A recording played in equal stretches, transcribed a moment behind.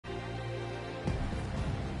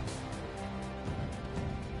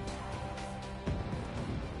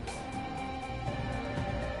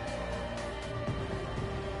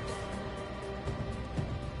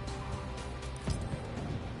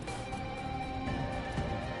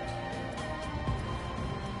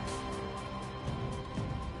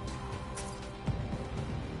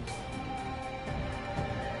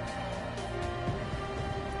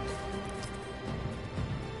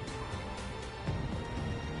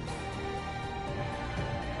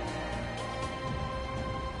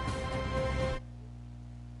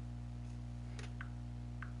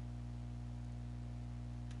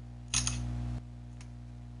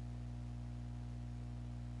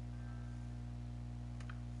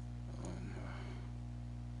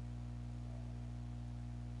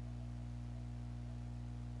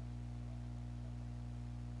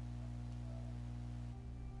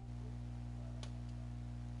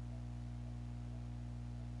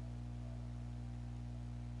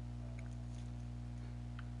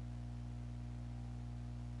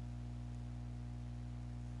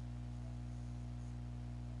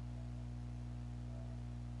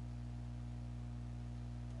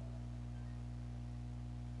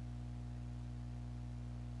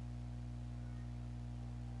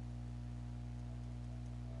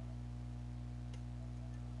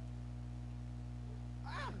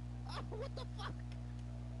What the fuck?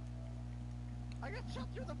 I got shot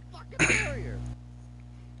through the fucking barrier.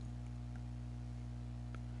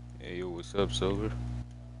 Hey, yo, what's up, Silver?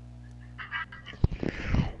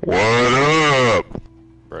 What up?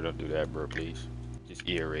 Bro, don't do that, bro, please. Just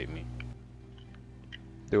irate me.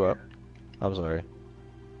 Do what? I'm sorry.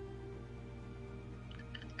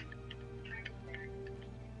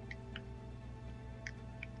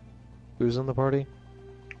 Who's in the party?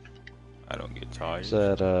 I don't get tired. Is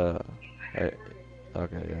that,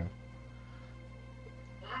 okay, yeah.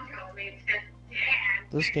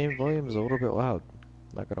 This game volume is a little bit loud.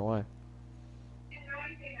 Not gonna lie.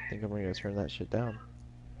 I think I'm gonna turn that shit down.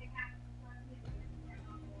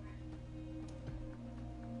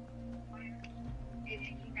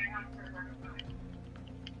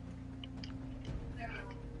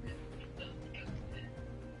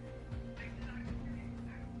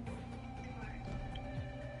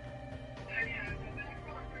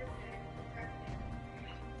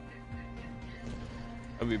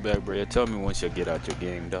 I'll be back, bro. Tell me once you get out your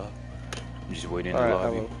game, dog. I'm just waiting in the Alright, I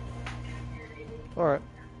lobby. will. Alright.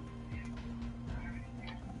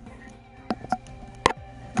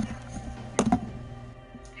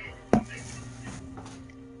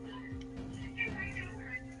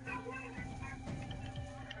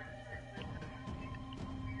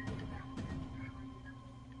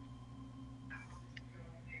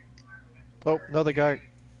 Oh, another guy.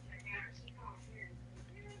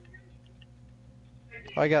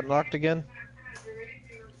 I got knocked again.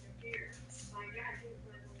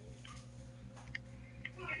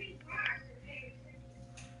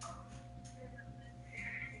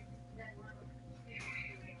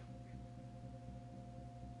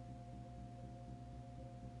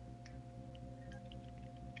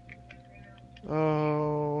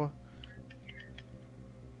 Oh.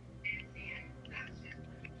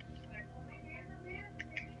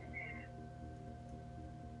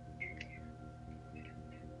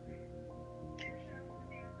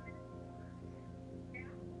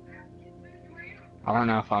 I don't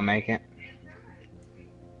know if I'll make it.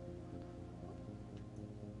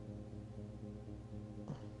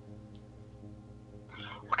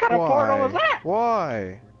 What kind of portal was that?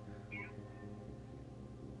 Why?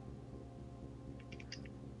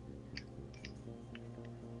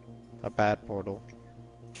 A bad portal.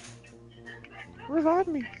 Revive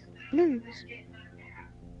me, please.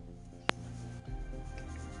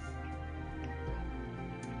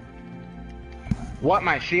 What?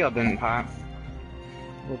 My shield didn't pop.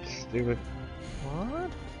 Whoops, stupid.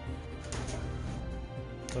 What?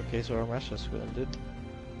 Okay, so our match just ended.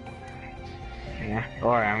 Yeah.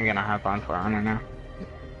 Or I'm gonna hop on for Honor now.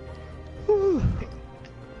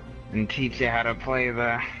 And teach you how to play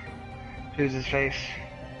the... Who's his face?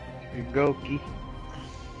 Goki.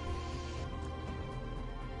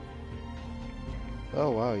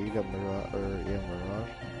 Oh wow, you got Mirage, Mirage.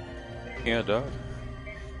 Yeah, dog.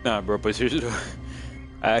 Nah, bro, but seriously,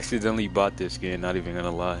 I accidentally bought this skin, not even gonna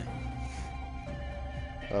lie.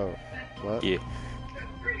 Oh, what? Yeah.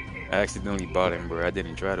 I accidentally bought him, bro. I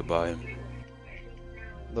didn't try to buy him.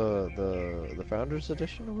 The Founders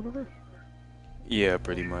Edition or whatever? Yeah,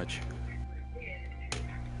 pretty much.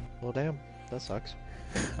 Well, damn, that sucks.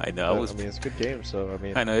 I know, I mean, it's a good game, so I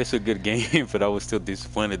mean. I know it's a good game, but I was still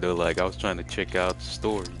disappointed though. Like I was trying to check out the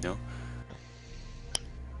store, you know.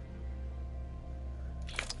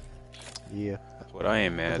 Yeah. That's what I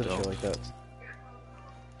am mad Nothing though. shit like that.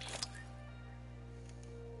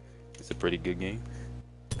 It's a pretty good game.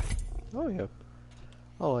 Oh yeah,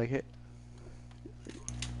 I like it.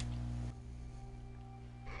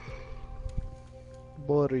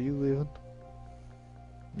 What are you leaving?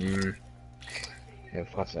 Yeah,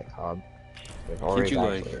 what's that called? They've Can't already you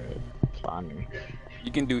like? actually spawned me.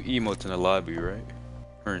 You can do emotes in the lobby, right?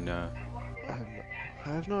 Or not? I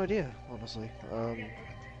have no idea, honestly.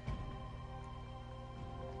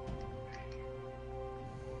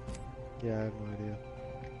 Yeah, I have no idea.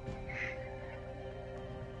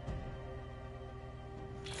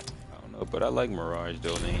 I don't know, but I like Mirage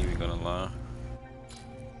though. I ain't even gonna lie.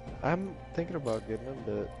 I'm thinking about getting them,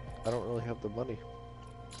 but I don't really have the money.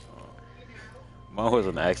 Mine was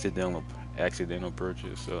an accidental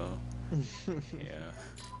purchase, so yeah.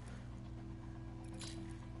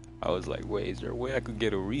 I was like, wait, is there a way I could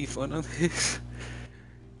get a refund on this?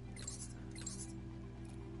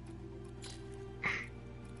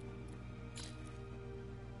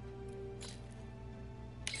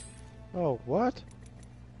 Oh, what?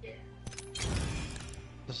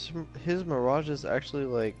 His Mirages actually,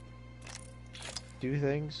 like, do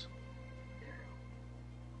things?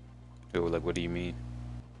 Yo, like, what do you mean?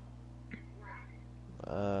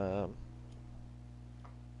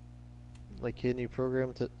 Like, can you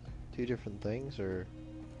program to two different things, or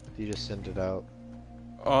do you just send it out?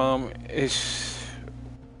 It's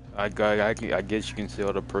I guess you can say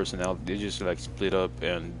all the personality. They just like split up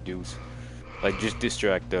and do like just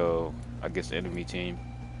distract the I guess the enemy team,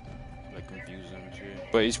 like confuse them and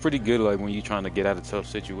shit. But it's pretty good like when you're trying to get out of tough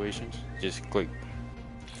situations. Just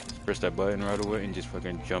press that button right away and just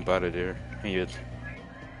fucking jump out of there. And you,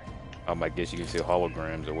 I guess you can say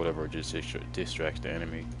holograms or whatever, just distracts the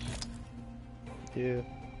enemy. Yeah.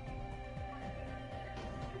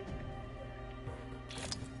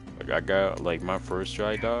 Like I got like my first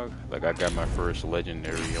try, dog. Like I got my first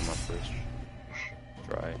legendary on my first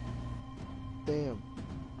try. Damn.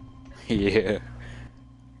 Yeah.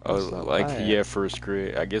 I was That's not like, bad. yeah, first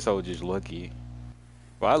crit. I guess I was just lucky.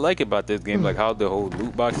 What I like about this game, like how the whole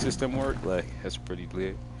loot box system work, like that's pretty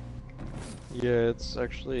lit. Yeah, it's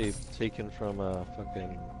actually taken from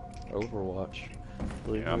fucking Overwatch.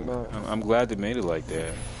 Believe it or not. I'm glad they made it like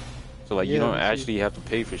that. So like you Yeah, don't me too. actually have to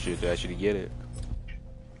pay for shit to actually get it.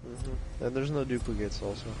 And there's no duplicates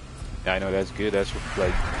also. I know that's good. That's what,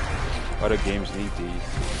 like other games need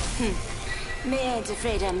these. Me ain't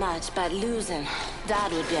afraid of much, but losing,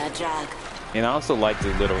 that would be a drag. And I also like the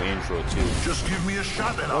little intro too. Just give me a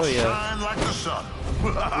shot and I'll Oh, yeah. shine like the sun.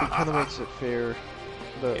 It kind of makes it fair,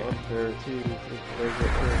 but Yeah. unfair too. It plays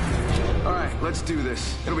it fair. All right, let's do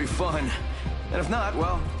this. It'll be fun. And if not,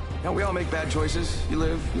 well, you know, we all make bad choices. You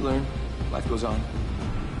live, you learn. Life goes on.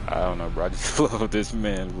 I don't know, bro. I just love this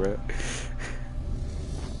man, bro.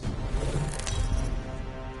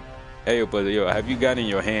 Hey, but yo, have you gotten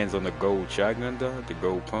your hands on the gold shotgun, dog? The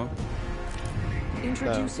gold pump?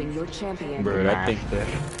 Introducing your champion. Bro, I think,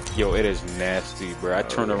 Nasty. yo, it is nasty, bro. I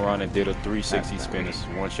turned around and did a 360 spin and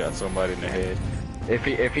one-shot somebody in the head. If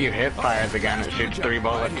you hip fire the gun, it shoots 3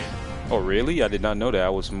 bullets. Oh, really? I did not know that. I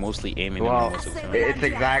was mostly aiming at Well, most of the time. it's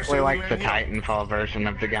exactly like the Titanfall version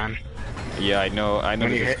of the gun. Yeah, I know.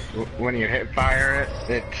 When you hit fire it,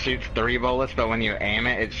 it shoots 3 bullets, but when you aim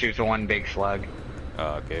it, it shoots 1 big slug.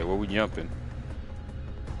 Okay, where we jumping?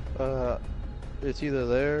 It's either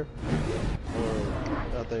there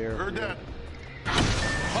or out there. Heard that.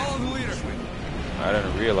 Follow the leader. I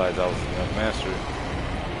didn't realize I was a master.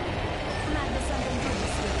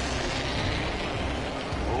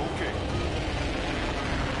 Okay.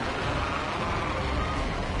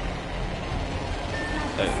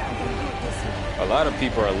 A lot of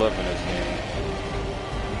people are loving this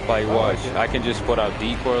game. Like, watch. I can just put out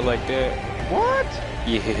decoy like that. What?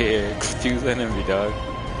 Yeah, choose enemy, dog.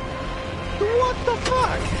 What the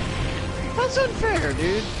fuck? That's unfair,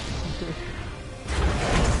 dude.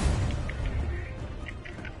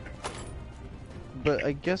 But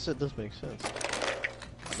I guess it does make sense.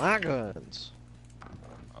 My guns.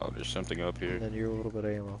 Oh, there's something up here. And then you're a little bit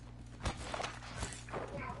of ammo.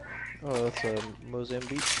 Oh, that's a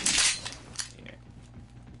Mozambique.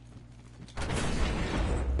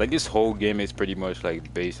 Like this whole game is pretty much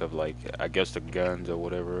like based of like I guess the guns or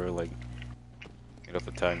whatever, like you know, for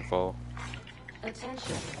Titanfall.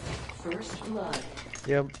 Attention. First blood.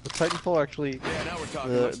 Yeah, the Titanfall actually, Yeah, now we're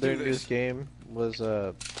talking. Let's their do newest this. game was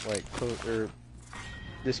like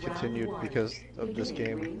discontinued because of this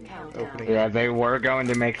game opening. Yeah, they were going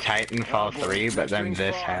to make Titanfall 3, but then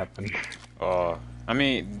this happened. I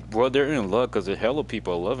mean, well, they're in luck because a hell of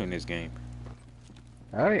people are loving this game.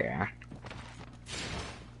 Oh yeah.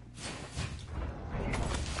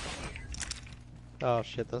 Oh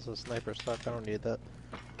shit, that's a sniper stock. I don't need that.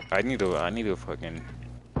 I need a fucking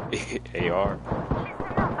AR.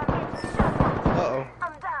 Uh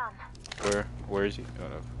Where is he? Oh,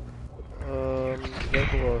 no.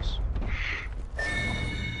 Right below us.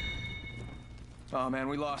 Oh man,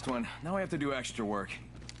 we lost one. Now we have to do extra work.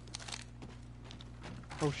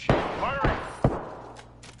 Oh shit. Firing.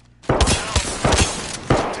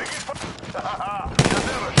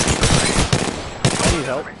 I need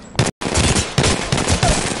help.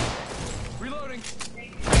 Reloading.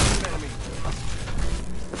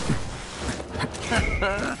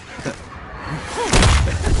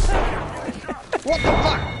 What the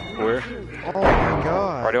fuck? Where? Oh my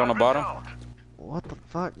god. Right on the bottom? What the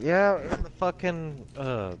fuck? Yeah, in the fucking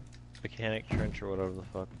mechanic trench or whatever the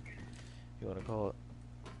fuck you wanna call it.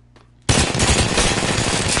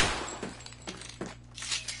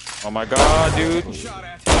 Oh my god, dude. Shot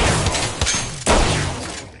at.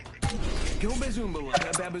 Go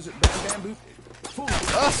Bazumba. Bamboo. Fool.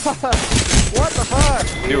 What the fuck?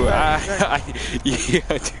 Dude,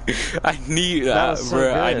 yeah, dude, I need, That was so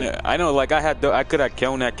bro. good. I know, like I could have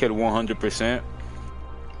killed that kid 100%.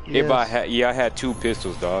 If I had, I had 2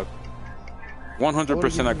 pistols, dog.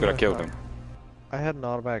 100% I could have killed him. I had an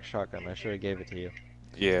automatic shotgun. I should have gave it to you.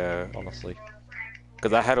 Yeah, honestly.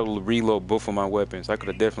 because I had to reload both of my weapons. I could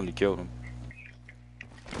have definitely killed him.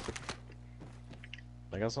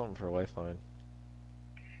 I got something for Lifeline.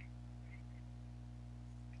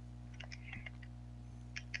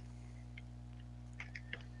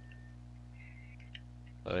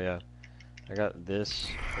 Oh yeah, I got this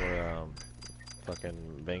for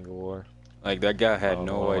fucking Bangalore. Like, that guy had Oh,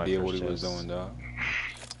 no one of my idea what first he was hits. doing, dog.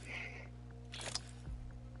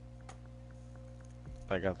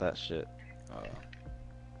 I got that shit. Uh,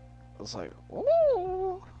 I was like,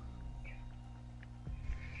 ooh.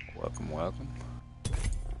 welcome, welcome.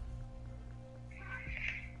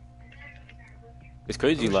 It's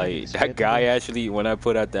crazy, wish I like, could that skip guy this. actually, when I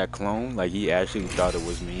put out that clone, like, he actually thought it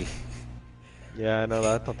was me. Yeah, I know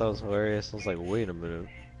that. I thought that was hilarious. I was like, wait a minute.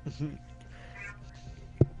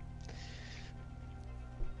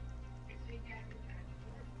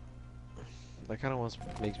 That kind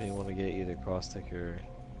of makes me want to get either Caustic or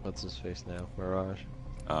what's his face now, Mirage.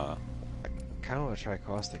 Kind of want to try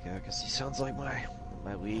Caustic out because he sounds like my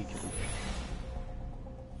league.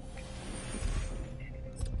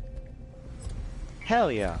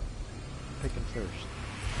 Hell yeah! Picking first.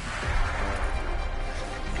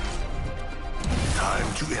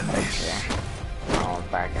 Time to end this. I'll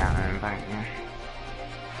back out and back in.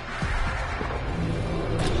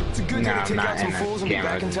 It's a good day No, to I'm take not out some in the fools and be game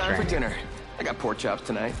back in mode time for train. dinner. I got pork chops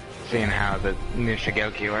tonight. Seeing how the new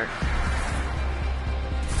Shigoki works.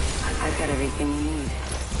 I've got everything you need.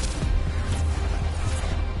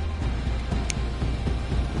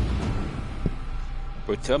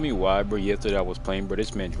 But tell me why, bro, yesterday I was playing, bro,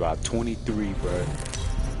 this man dropped 23, bro.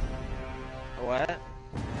 What?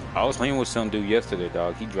 I was playing with some dude yesterday,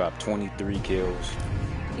 dog. He dropped 23 kills.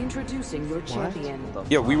 Introducing your champion.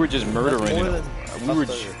 Yeah, we were just murdering more it. than We a were,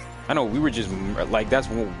 third. I know, we were just, like, that's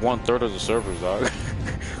 1/3 of the servers, dog.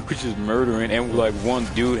 We're just murdering, and, like, one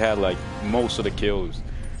dude had, like, most of the kills.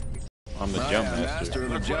 I'm the jump master. of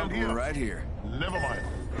the jump. We're right here. Never mind.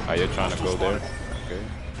 Are you trying to go there? Okay,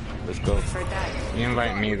 let's go. You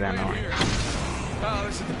invite me then, or Oh,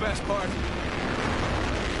 this is the best part.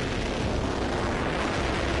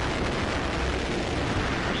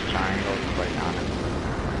 there's triangles, click on it.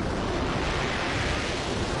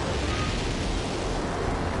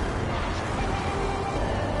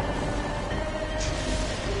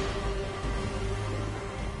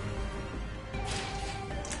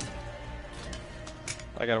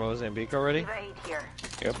 I got a Mozambique already. Right here.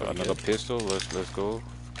 Yep, another pistol. Let's go.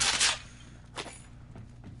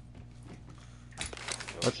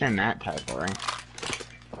 What's in that type of ring?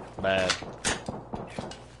 Bad.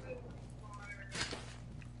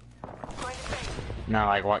 No,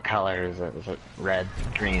 like what color is it? Is it red,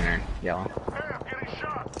 green, or yellow?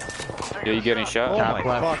 Yeah, you getting shot? Oh Top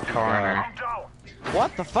my left fucking corner.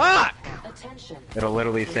 What the fuck? Attention. It'll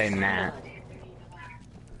literally say Nat.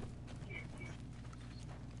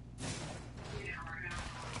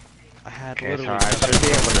 I had Okay, so literally. I should be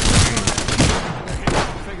able to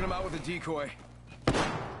swing. Taking him out with a decoy.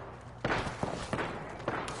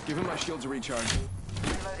 Give him my shields a recharge. I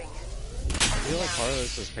feel like part of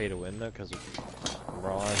this is pay to win though, because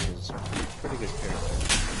Mirage is a pretty good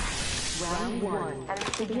character. Round one.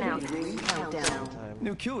 Beginning ring countdown. Time.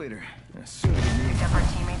 New kill leader. Soon to be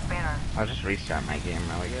me. I'll just restart my game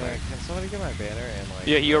really Yeah, quick. can somebody get my banner and like?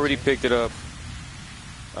 Yeah, he already picked it up.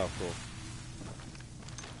 Oh, cool.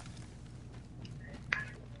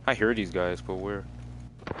 I hear these guys, but where?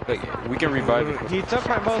 Like, we can revive it. He took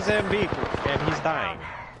my Mozambique and he's dying.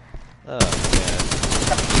 Oh man.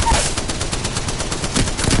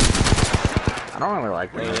 I don't really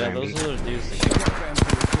like Oh the yeah, those Mozambique. are the dudes that get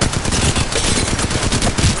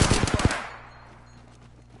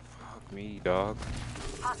Fuck me, dog.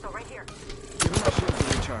 Give him my shields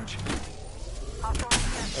a recharge.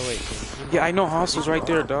 Oh wait. Can you Yeah, I know Hostle's right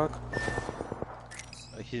there, dog.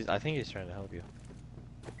 I think he's trying to help you.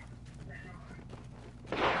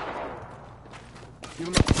 Give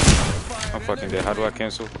him my I'm fucking dead. How do I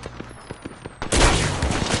cancel?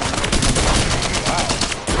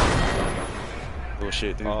 Oh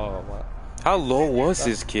shit, dude. Oh wow. How low was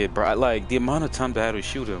this kid, bro? Like, the amount of time that I had to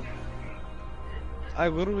shoot him. I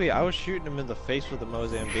was shooting him in the face with the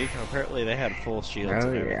Mozambique, and apparently they had full shields Oh,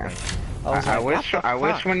 and yeah. everything. Was I like, wish what the I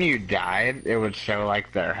wish fuck? when you died it would show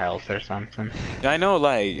like their health or something. I know,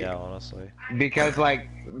 like, Yeah, honestly. Because like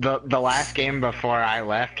the last game before I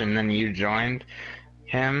left and then you joined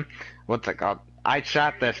him, what's it called? I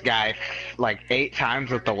shot this guy like 8 times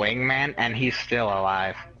with the wingman and he's still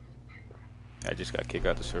alive. I just got kicked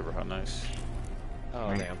out the server. How nice.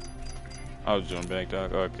 Oh damn. I was joining back,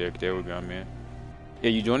 dog. Oh, there we go, man. Yeah,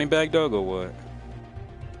 you joining back, dog, or what?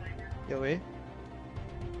 Yo, wait.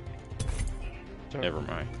 Never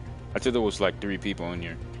mind. I thought there was like 3 people in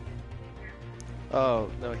here. Oh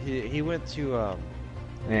no, he went to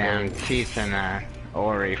Yeah, I'm teaching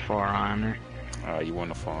Ori For Honor. You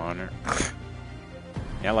want a For Honor?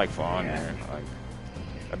 Yeah, I like For Honor. Like,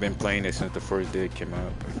 I've been playing it since the first day it came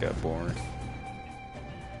out. It got boring.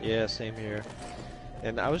 Yeah, same here.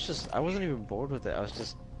 And I wasn't even bored with it. I was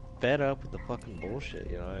just fed up with the fucking bullshit.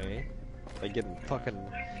 You know what I mean? Like getting fucking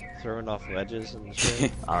thrown off ledges and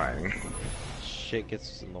shit. Alright. Shit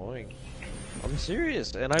gets annoying. I'm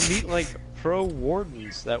serious, and I meet like pro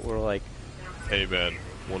wardens that were like, "Hey man,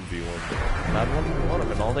 1v1." And I don't want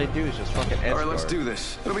them, and all they do is just fucking edge All right, let's guard. do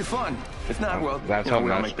this. It'll be fun. If not, well, That's you know, what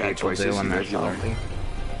we all most make bad people choices. do when You they're live, you learn. salty.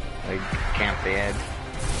 Like, camp the edge.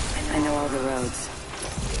 I know all the roads.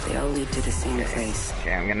 They all lead to the same place.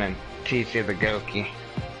 Okay, I'm gonna teach you the Goki.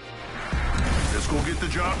 Let's go get the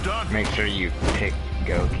job done. Make sure you pick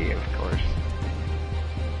Goki, of course.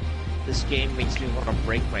 This game makes me want to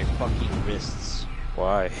break my fucking wrists.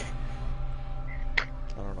 Why? I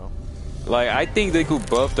don't know. Like, I think they could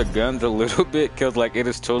buff the guns a little bit, cause like it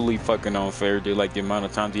is totally fucking unfair, dude. Like the amount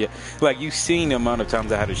of times, like you've seen the amount of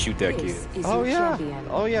times I had to shoot that kid. This is Oh your yeah, champion.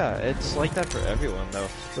 oh yeah. It's like that for everyone though.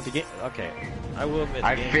 But the game, okay, I will admit.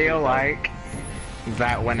 I the game's feel pretty like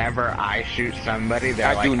that whenever I shoot somebody, they're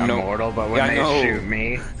I like do know. immortal, but when Yeah, I they know. shoot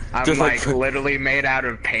me, I'm Just like like- literally made out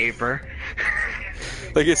of paper.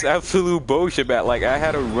 Like it's absolute bullshit, man. Like I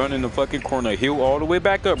had to run in the fucking corner, heal all the way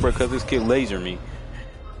back up, bro, cause this kid lasered me.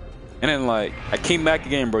 And then like I came back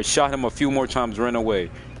again, bro. Shot him a few more times, ran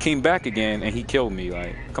away. Came back again, and he killed me.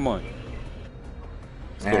 Like, come on.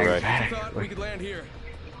 Let's go, right. I thought we could land here.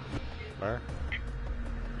 Where?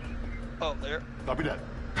 Oh, there. Copy that.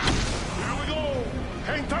 Here we go.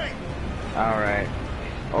 Hang tight. Alright.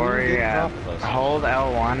 Ori, drop us. hold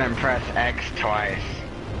L1 and press X twice.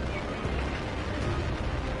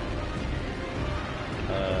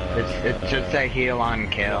 It should say heal on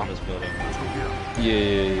kill. On this building.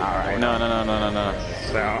 Yeah. Alright. No.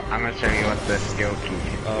 So, I'm gonna show you what this skill key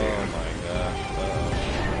can Oh do. my gosh.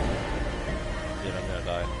 Dude, I'm gonna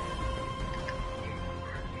die.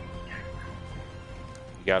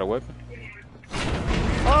 You got a weapon?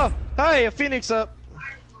 Oh, hey, a phoenix up.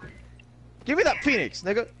 Give me that phoenix,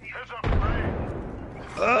 nigga. Heads up,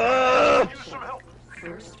 Ray. Use some help.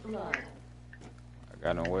 First blood. I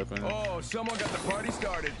got no weapon. Oh, someone got the party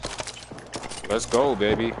started. Let's go,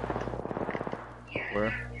 baby.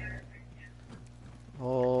 Where?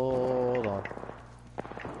 Hold on.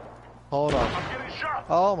 Hold on. I'm getting shot.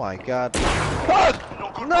 Oh my god. Fuck!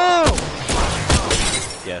 No!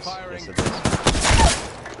 Yes, Firing. yes it is.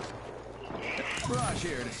 Raj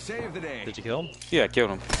here to save the day. Did you kill him? Yeah, I killed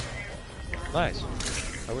him. Nice.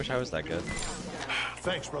 I wish I was that good.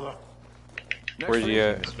 Thanks, brother. Where's he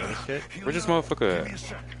at? This finish kit? Where's this motherfucker Give me a at?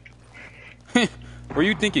 sec. Where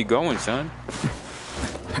you think you going, son?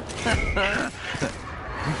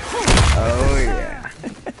 Oh yeah.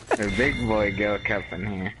 The big boy Gilk up in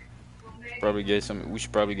here. Probably get some. We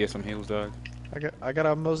should probably get some heals, dog. I got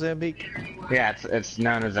a Mozambique. Yeah, it's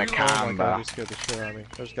known as a Oh my god, combo. you scared the shit out of me.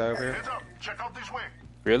 There's a guy over here. Heads up. Check out this way.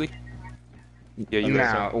 Really? Yeah, you.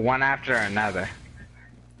 No, one after another.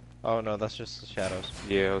 Oh no, that's just the shadows.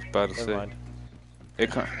 Yeah, I was about to Never say. mind.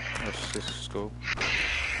 It can't. That's just a scope.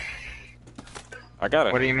 I got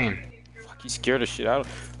it. What do you mean? Fuck, you scared the shit out of.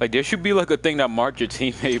 Like, there should be like a thing that marked your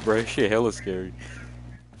teammate, bro. That shit hella scary.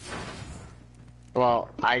 Well,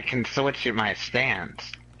 I can switch my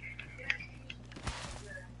stance.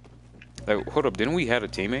 Like, hold up, didn't we have a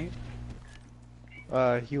teammate?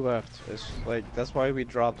 He left. It's like, that's why we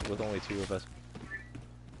dropped with only 2 of us.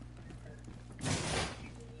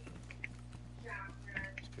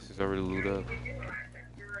 This is already looted up.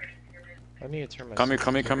 I need to turn my... Come here.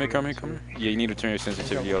 Yeah, you need to turn your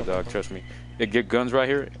sensitivity up, dog. Trust me. Yeah, get guns right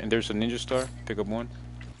here, and there's a ninja star. Pick up one.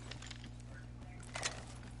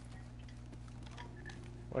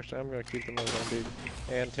 Actually, I'm gonna keep the Mozambique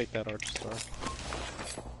and take that arch star.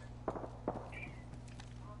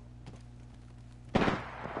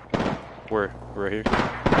 Where? Right here.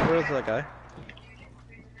 Where's that guy?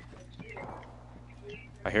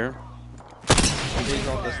 I hear him. He's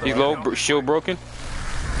on this He's door. low. Shield broken.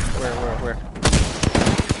 Where?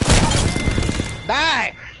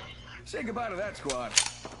 Die! Say goodbye to that squad.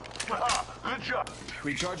 Good job.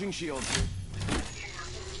 Recharging shields.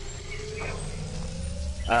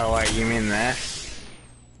 Oh, wait, you mean this?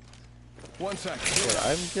 1 second. Yeah,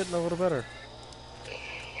 I'm getting a little better.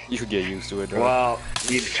 You could get used to it, dog. Well,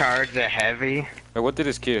 you charge the heavy, Like, what did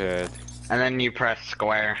this kid have? and then you press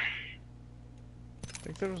square. I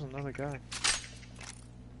think there was another guy.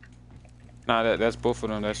 Nah, that's both of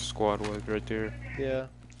them. That's the squad was right there. Yeah.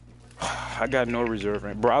 I got no reserve,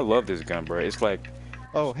 man. Bro, I love this gun, bro. It's like,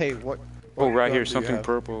 Oh, hey, what? oh, right gun here, do you something have?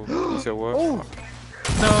 purple. You said what? Oh!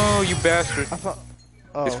 No, you bastard. I thought.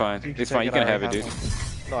 Oh, It's fine. you It's take fine. You I can have it, already dude.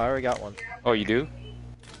 one. No, I already got one. Oh, you do?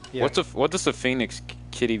 Yeah. What does the Phoenix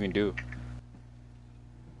kit even do?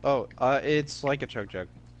 Oh, it's like a chug jug.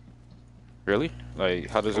 Really? Like,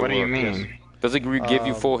 how does it What work? do you mean? Does it give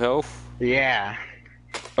you full health? Yeah.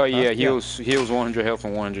 Oh yeah, yeah. heals 100 health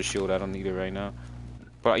and 100 shield. I don't need it right now.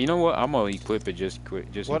 But you know what? I'm gonna equip it just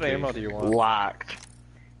quick, just What in case. ammo do you want? Locked.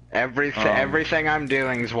 Everything I'm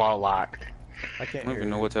doing is wall locked. I can't I don't hear even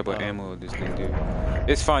know you. what type of ammo this thing do.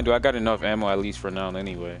 It's fine, dude. I got enough ammo at least for now,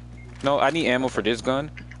 anyway. No, I need ammo for this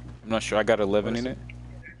gun. I'm not sure. I got 11 in it.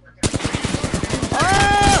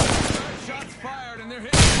 Shots fired and they're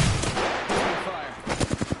hitting. Fire.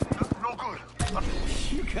 No good.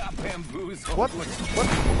 You got bamboozled. What? What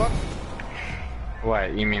the fuck?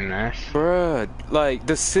 What, you mean this? Bruh, like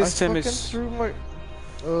the I system fucking is. threw my.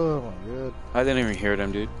 Oh my god. I didn't even hear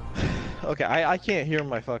them, dude. Okay, I can't hear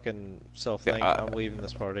my fucking self Yeah, think. I'm leaving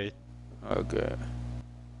this party. Okay.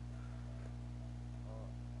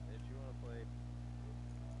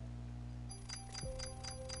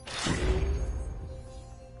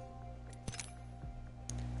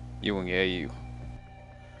 You and yeah, you.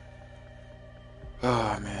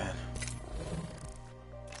 Oh man.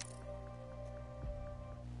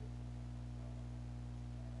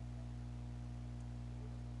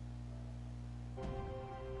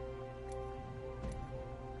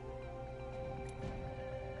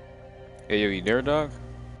 Hey yo, you there, dog?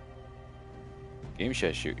 Game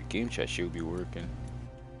chat should be working.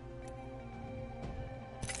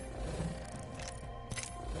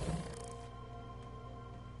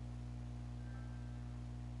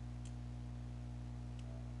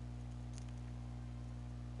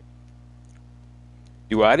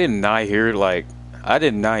 Dude, I did not hear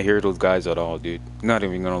those guys at all, dude. Not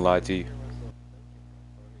even gonna lie to you.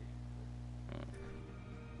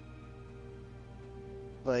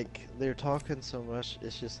 Like, they're talking so much,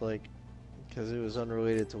 it's just like, because it was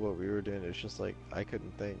unrelated to what we were doing, it's just like, I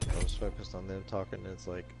couldn't think. I was focused on them talking, and it's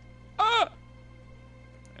like, Oh.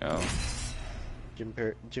 Jim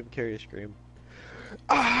Carrey scream.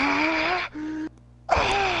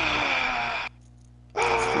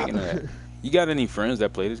 Speaking of that, you got any friends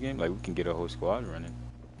that play this game? Like, we can get a whole squad running.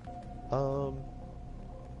 Now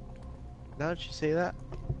that you say that,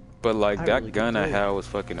 But like I that really gun can I play. had was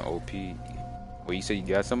fucking OP. Well, you said you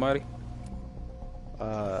got somebody?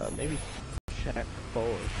 maybe Shaq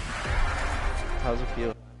forward. How's it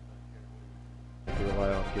feel to rely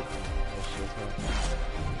on getting most of the time?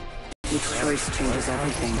 Each choice changes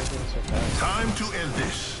everything. Time to end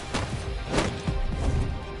this.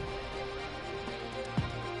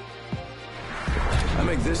 I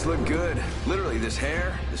make this look good. Literally, this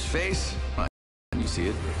hair, this face. You see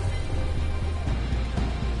it?